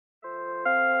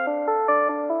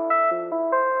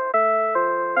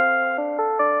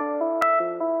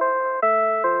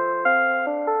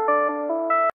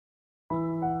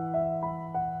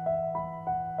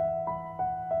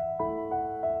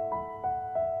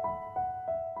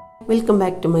Welcome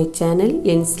back to my channel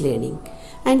Yen's Learning,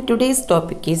 and today's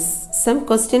topic is some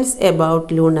questions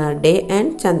about Lunar Day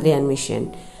and Chandrayaan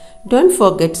mission. Don't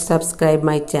forget to subscribe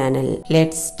my channel.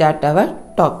 Let's start our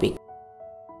topic.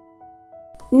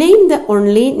 Name the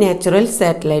only natural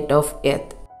satellite of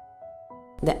Earth.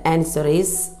 The answer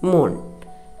is Moon.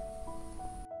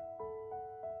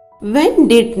 When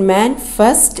did man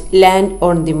first land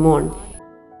on the moon?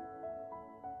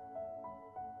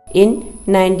 In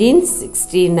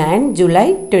 1969,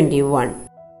 July 21.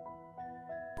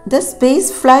 The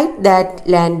space flight that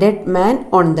landed man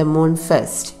on the moon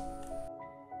first.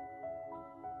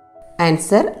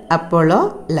 Answer: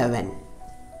 Apollo 11.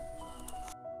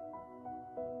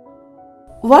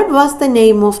 What was the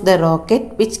name of the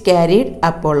rocket which carried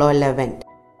Apollo 11?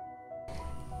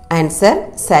 Answer: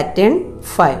 Saturn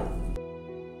V.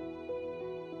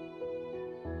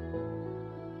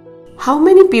 How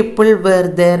many people were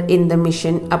there in the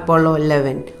mission Apollo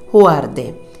 11? Who are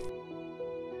they?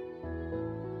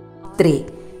 3.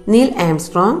 Neil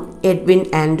Armstrong, Edwin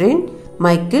Aldrin,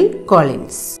 Michael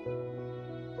Collins.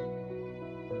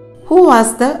 Who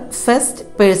was the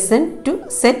first person to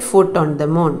set foot on the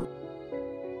moon?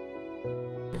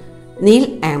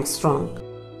 Neil Armstrong.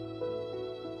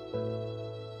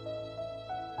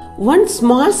 One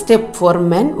small step for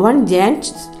man, one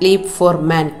giant leap for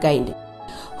mankind.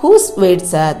 Whose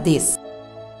words are these?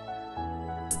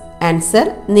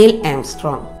 Answer: Neil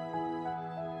Armstrong.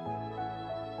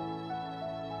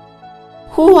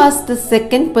 Who was the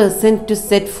second person to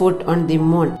set foot on the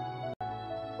moon?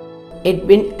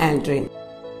 Edwin Aldrin.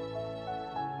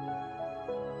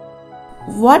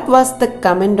 What was the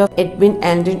comment of Edwin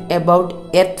Aldrin about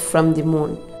Earth from the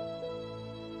moon?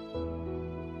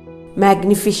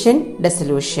 Magnificent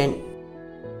dissolution.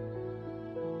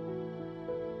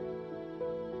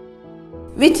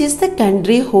 Which is the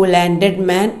country who landed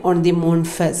man on the moon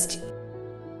first?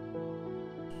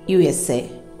 USA.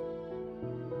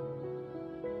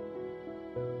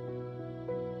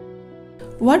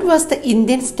 What was the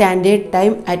Indian Standard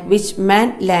Time at which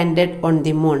man landed on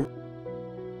the moon?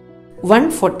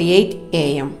 1:48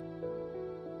 AM.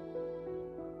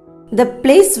 The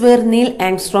place where Neil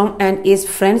Armstrong and his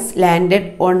friends landed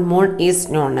on moon is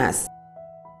known as?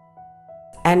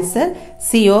 Answer: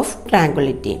 Sea of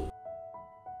Tranquility.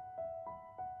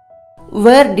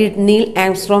 Where did Neil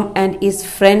Armstrong and his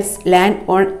friends land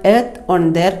on Earth on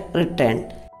their return?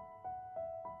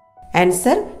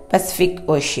 Answer: Pacific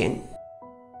Ocean.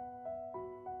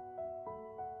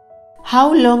 How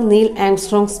long Neil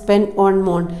Armstrong spent on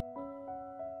moon?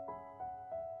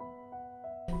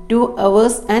 2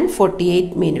 hours and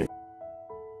 48 minutes.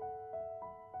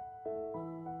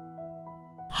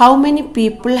 How many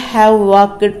people have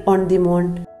walked on the moon?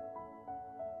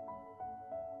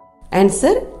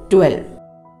 Answer: 12.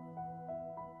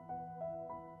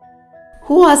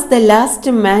 Who was the last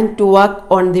man to walk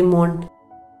on the moon?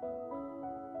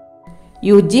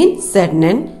 Eugene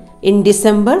Cernan in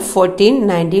December 14,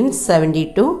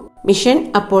 1972,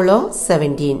 mission Apollo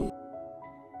 17.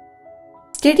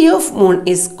 Study of moon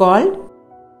is called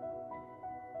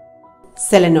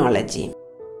selenology.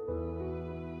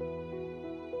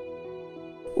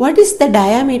 What is the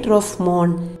diameter of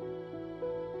moon?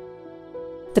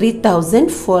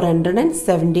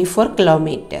 3,474 km.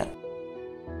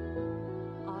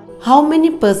 How many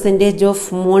percentage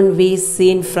of moon we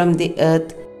seen from the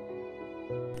Earth?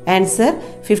 Answer: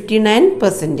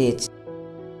 59%.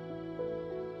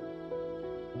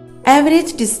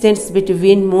 Average distance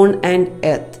between moon and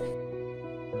Earth?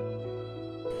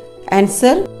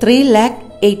 Answer: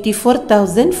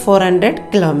 3,84,400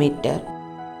 km.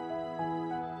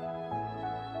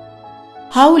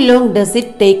 How long does it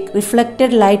take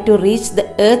reflected light to reach the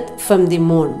Earth from the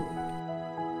moon?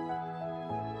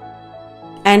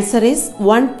 Answer is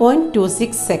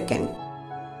 1.26 seconds.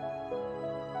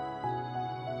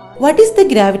 What is the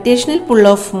gravitational pull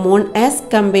of moon as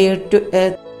compared to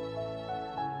Earth?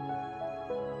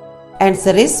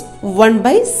 Answer is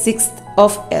 1/6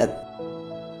 of Earth.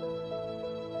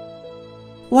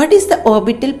 What is the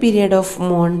orbital period of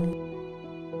moon?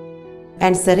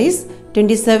 Answer is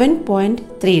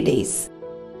 27.3 days.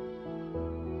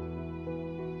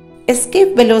 Escape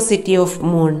velocity of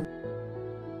moon?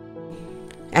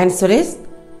 Answer is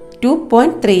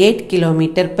 2.38 km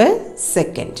per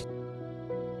second.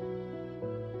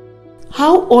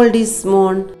 How old is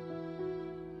moon?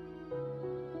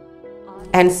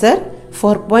 Answer: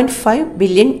 4.5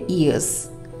 billion years.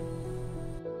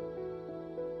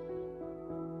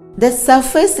 The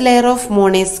surface layer of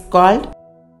moon is called?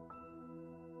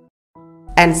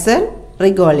 Answer: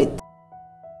 regolith.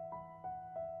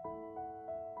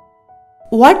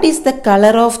 What is the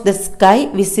color of the sky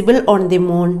visible on the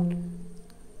moon?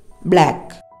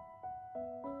 Black.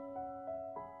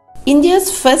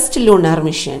 India's first lunar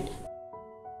mission.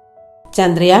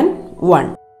 Chandrayaan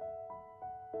 1.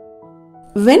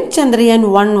 When Chandrayaan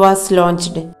 1 was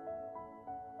launched?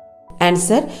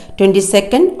 Answer: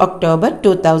 22nd October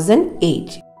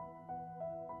 2008.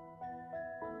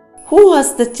 Who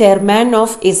was the chairman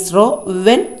of ISRO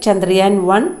when Chandrayaan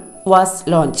 1 was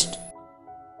launched?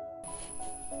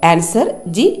 Answer: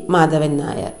 G. Madhavan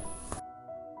Nair.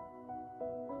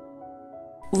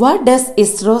 What does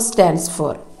ISRO stands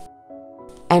for?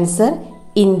 Answer: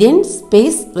 Indian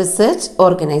Space Research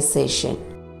Organization.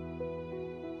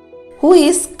 Who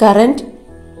is current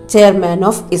chairman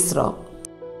of ISRO?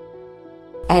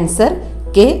 Answer: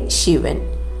 K. Shivan.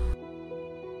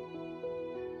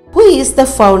 Who is the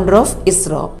founder of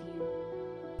ISRO?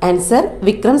 Answer: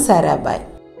 Vikram Sarabhai.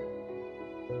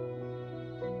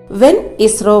 When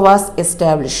ISRO was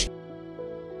established?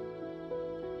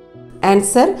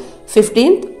 Answer: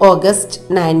 15th August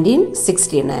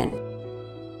 1969.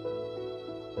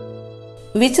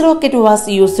 Which rocket was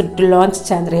used to launch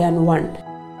Chandrayaan 1?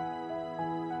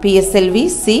 PSLV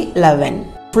C-11.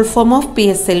 Full form of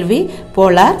PSLV,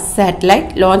 Polar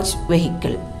Satellite Launch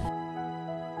Vehicle.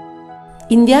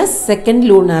 India's second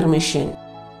lunar mission.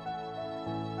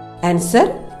 Answer: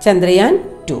 Chandrayaan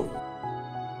 2.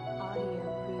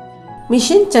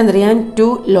 Mission Chandrayaan 2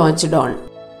 launched on?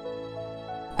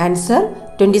 Answer: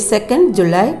 22nd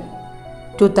July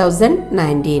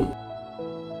 2019.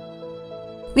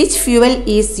 Which fuel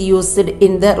is used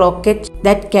in the rocket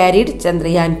that carried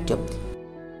Chandrayaan 2?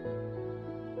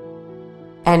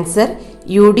 Answer: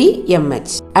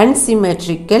 UDMH,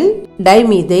 unsymmetrical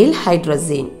dimethyl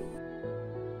hydrazine.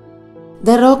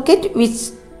 The rocket which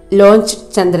launched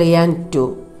Chandrayaan 2.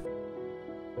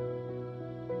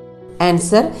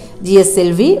 Answer: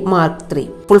 GSLV Mark III.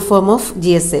 Full form of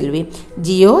GSLV,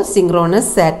 Geosynchronous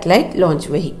Satellite Launch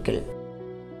Vehicle.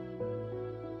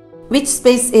 Which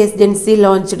space agency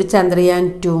launched Chandrayaan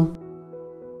 2?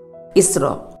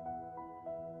 ISRO.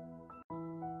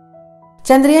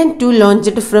 Chandrayaan 2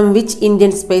 launched from which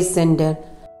Indian Space Center?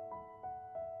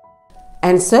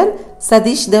 Answer: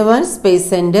 Satish Dhawan Space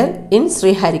Center in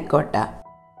Sriharikota.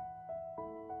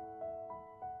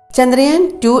 Chandrayaan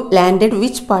 2 landed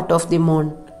which part of the moon?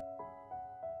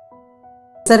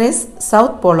 Answer is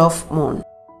South Pole of Moon.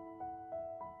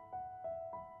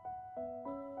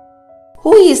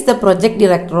 Who is the project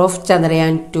director of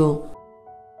Chandrayaan 2?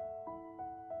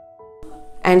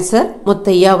 Answer: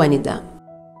 Muthaiya Vanitha.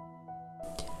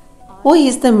 Who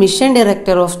is the mission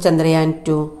director of Chandrayaan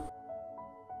 2?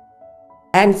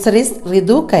 Answer is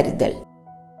Ritu Karidal.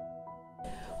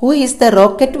 Who is the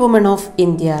rocket woman of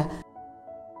India?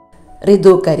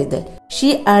 Ritu Karidal.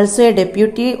 She also a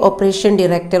deputy operation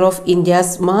director of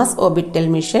India's Mars Orbital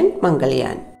mission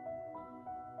Mangalyaan.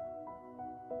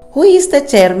 Who is the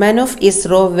chairman of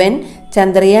ISRO when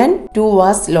Chandrayaan 2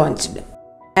 was launched?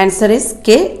 Answer is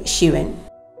K. Shivan.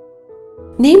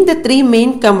 Name the three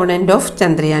main components of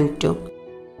Chandrayaan 2.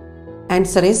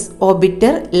 Answer is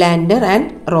orbiter, lander and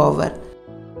rover.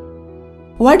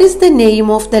 What is the name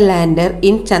of the lander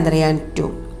in Chandrayaan 2?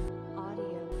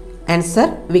 Answer: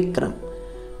 Vikram.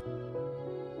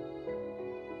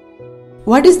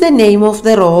 What is the name of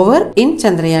the rover in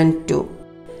Chandrayaan 2?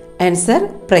 Answer: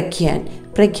 Pragyan.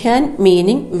 Pragyan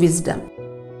meaning wisdom.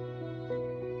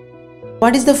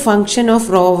 What is the function of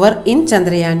rover in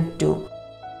Chandrayaan 2?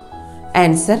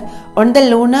 Answer: on the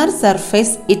lunar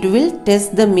surface it will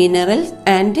test the mineral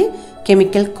and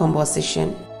chemical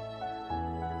composition.